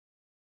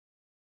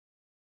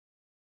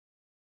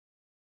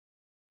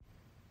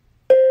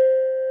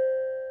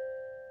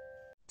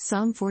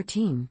Psalm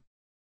 14.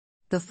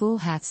 The fool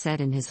hath said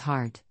in his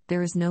heart,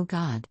 There is no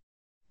God.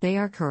 They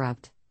are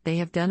corrupt, they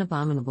have done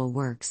abominable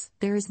works,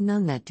 there is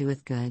none that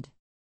doeth good.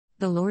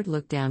 The Lord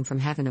looked down from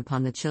heaven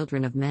upon the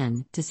children of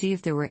men, to see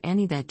if there were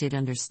any that did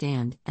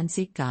understand, and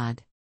seek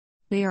God.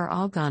 They are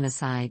all gone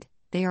aside,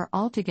 they are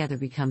altogether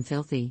become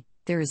filthy,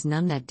 there is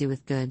none that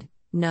doeth good,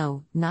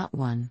 no, not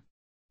one.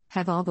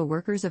 Have all the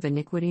workers of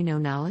iniquity no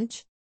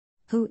knowledge?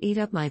 Who eat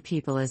up my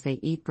people as they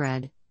eat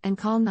bread, and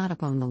call not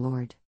upon the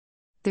Lord.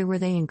 There were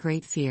they in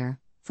great fear,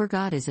 for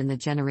God is in the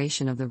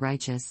generation of the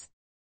righteous.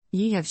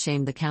 Ye have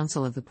shamed the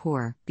counsel of the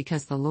poor,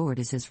 because the Lord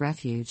is his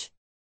refuge.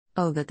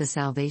 Oh, that the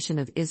salvation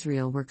of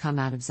Israel were come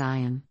out of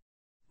Zion.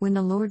 When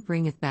the Lord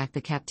bringeth back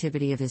the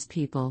captivity of his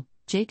people,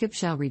 Jacob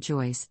shall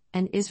rejoice,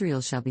 and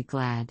Israel shall be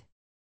glad.